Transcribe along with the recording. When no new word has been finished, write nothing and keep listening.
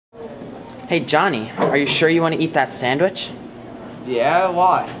Hey Johnny, are you sure you want to eat that sandwich? Yeah,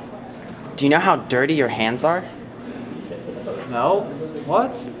 why? Do you know how dirty your hands are? No?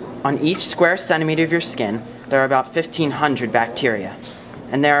 What? On each square centimeter of your skin, there are about 1,500 bacteria.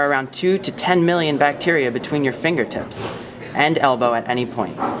 And there are around 2 to 10 million bacteria between your fingertips and elbow at any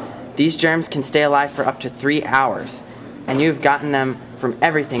point. These germs can stay alive for up to 3 hours, and you've gotten them from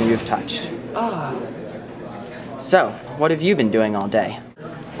everything you've touched. So, what have you been doing all day?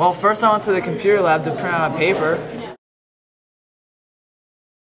 Well, first I went to the computer lab to print out a paper.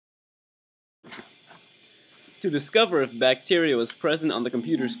 To discover if bacteria was present on the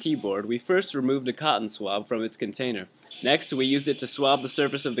computer's keyboard, we first removed a cotton swab from its container. Next, we used it to swab the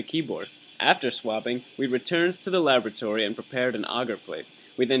surface of the keyboard. After swabbing, we returned to the laboratory and prepared an agar plate.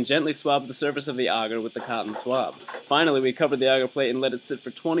 We then gently swabbed the surface of the agar with the cotton swab. Finally, we covered the agar plate and let it sit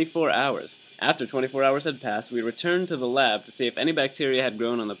for 24 hours. After 24 hours had passed, we returned to the lab to see if any bacteria had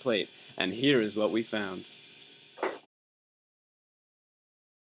grown on the plate. And here is what we found.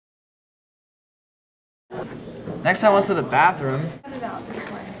 Next I went to the bathroom.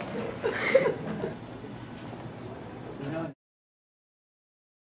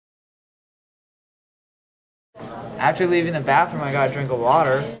 After leaving the bathroom, I got a drink of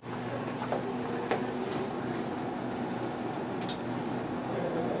water.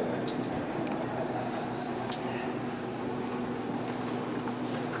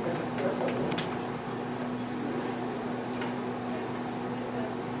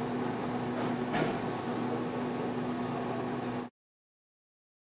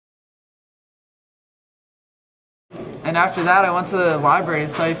 And after that, I went to the library to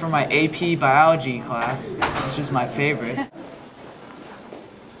study for my AP biology class, which was my favorite.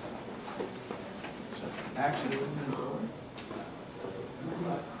 Actually,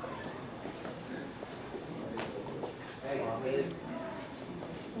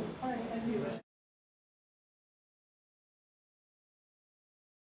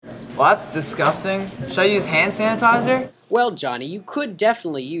 well, that's disgusting. Should I use hand sanitizer? Well, Johnny, you could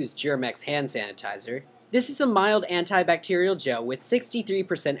definitely use Germ-X hand sanitizer. This is a mild antibacterial gel with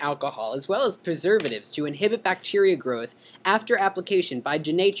 63% alcohol as well as preservatives to inhibit bacteria growth after application by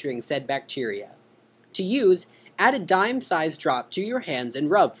denaturing said bacteria. To use, add a dime-sized drop to your hands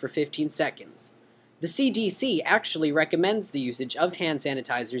and rub for 15 seconds. The CDC actually recommends the usage of hand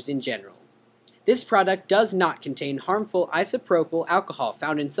sanitizers in general. This product does not contain harmful isopropyl alcohol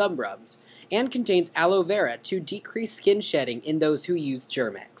found in some rubs, and contains aloe vera to decrease skin shedding in those who use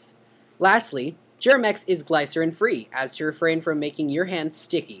Germ-X. Lastly, Germ-X is glycerin-free, as to refrain from making your hands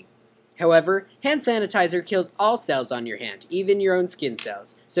sticky. However, hand sanitizer kills all cells on your hand, even your own skin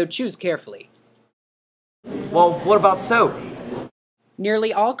cells, so choose carefully. Well, what about soap?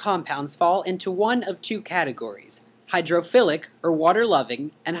 Nearly all compounds fall into one of two categories: hydrophilic, or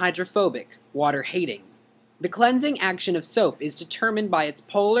water-loving, and hydrophobic, water-hating. The cleansing action of soap is determined by its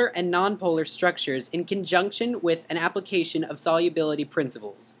polar and nonpolar structures in conjunction with an application of solubility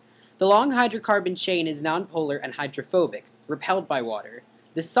principles. The long hydrocarbon chain is nonpolar and hydrophobic, repelled by water.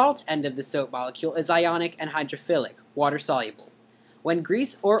 The salt end of the soap molecule is ionic and hydrophilic, water-soluble. When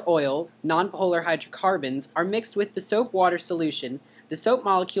grease or oil, nonpolar hydrocarbons, are mixed with the soap water solution, the soap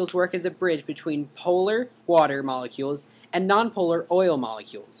molecules work as a bridge between polar water molecules and nonpolar oil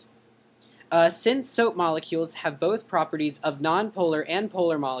molecules. Since soap molecules have both properties of nonpolar and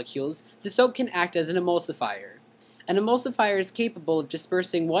polar molecules, the soap can act as an emulsifier. An emulsifier is capable of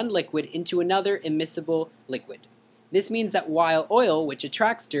dispersing one liquid into another immiscible liquid. This means that while oil, which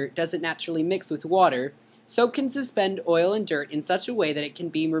attracts dirt, doesn't naturally mix with water, soap can suspend oil and dirt in such a way that it can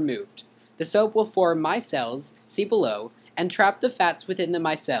be removed. The soap will form micelles, see below, and trap the fats within the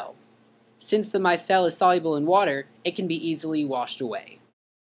micelle. Since the micelle is soluble in water, it can be easily washed away.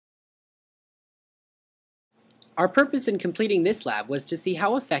 Our purpose in completing this lab was to see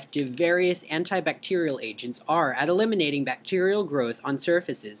how effective various antibacterial agents are at eliminating bacterial growth on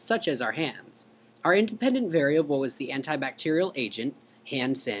surfaces such as our hands. Our independent variable was the antibacterial agent,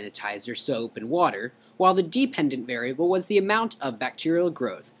 hand sanitizer, soap, and water, while the dependent variable was the amount of bacterial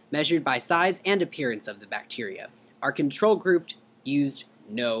growth, measured by size and appearance of the bacteria. Our control group used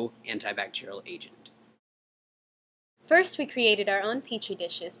no antibacterial agent. First, we created our own petri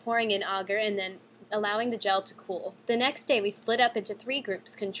dishes, pouring in agar and then allowing the gel to cool. The next day, we split up into 3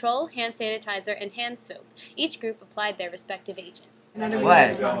 groups: control, hand sanitizer, and hand soap. Each group applied their respective agent.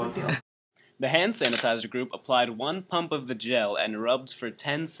 What? The hand sanitizer group applied 1 pump of the gel and rubbed for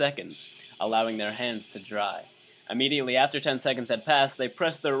 10 seconds, allowing their hands to dry. Immediately after 10 seconds had passed, they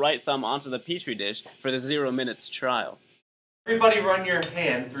pressed their right thumb onto the petri dish for the 0 minutes trial. Everybody run your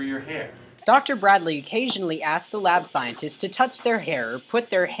hand through your hair. Dr. Bradley occasionally asked the lab scientists to touch their hair or put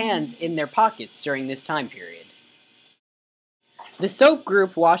their hands in their pockets during this time period. The soap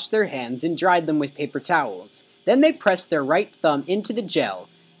group washed their hands and dried them with paper towels. Then they pressed their right thumb into the gel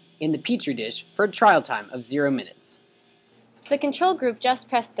in the petri dish for a trial time of 0 minutes. The control group just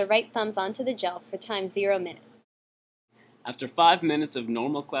pressed their right thumbs onto the gel for time 0 minutes. After 5 minutes of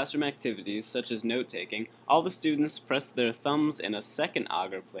normal classroom activities, such as note-taking, all the students pressed their thumbs in a second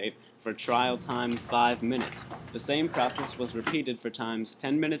agar plate for trial time 5 minutes. The same process was repeated for times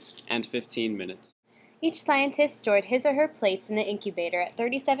 10 minutes and 15 minutes. Each scientist stored his or her plates in the incubator at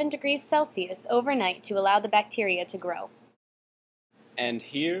 37 degrees Celsius overnight to allow the bacteria to grow. And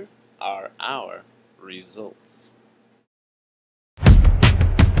here are our results.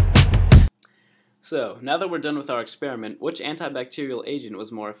 So, now that we're done with our experiment, which antibacterial agent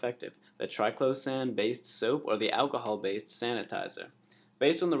was more effective? The triclosan-based soap or the alcohol-based sanitizer?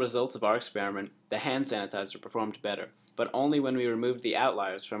 Based on the results of our experiment, the hand sanitizer performed better, but only when we removed the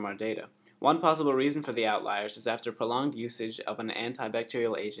outliers from our data. One possible reason for the outliers is after prolonged usage of an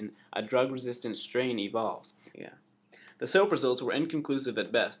antibacterial agent, a drug-resistant strain evolves. The soap results were inconclusive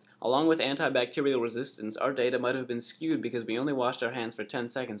at best. Along with antibacterial resistance, our data might have been skewed because we only washed our hands for 10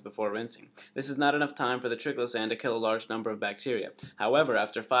 seconds before rinsing. This is not enough time for the triclosan to kill a large number of bacteria. However,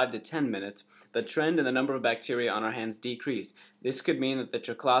 after 5 to 10 minutes, the trend in the number of bacteria on our hands decreased. This could mean that the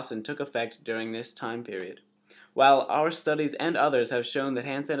triclosan took effect during this time period. While our studies and others have shown that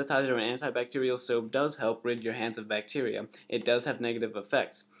hand sanitizer and antibacterial soap does help rid your hands of bacteria, it does have negative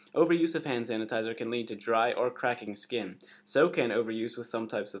effects. Overuse of hand sanitizer can lead to dry or cracking skin. So can overuse with some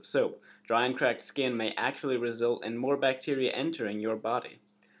types of soap. Dry and cracked skin may actually result in more bacteria entering your body.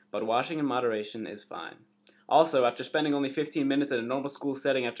 But washing in moderation is fine. Also, after spending only 15 minutes in a normal school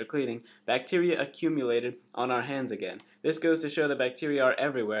setting after cleaning, bacteria accumulated on our hands again. This goes to show that bacteria are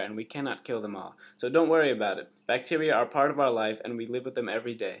everywhere and we cannot kill them all. So don't worry about it. Bacteria are part of our life and we live with them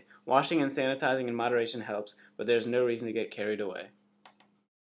every day. Washing and sanitizing in moderation helps, but there's no reason to get carried away.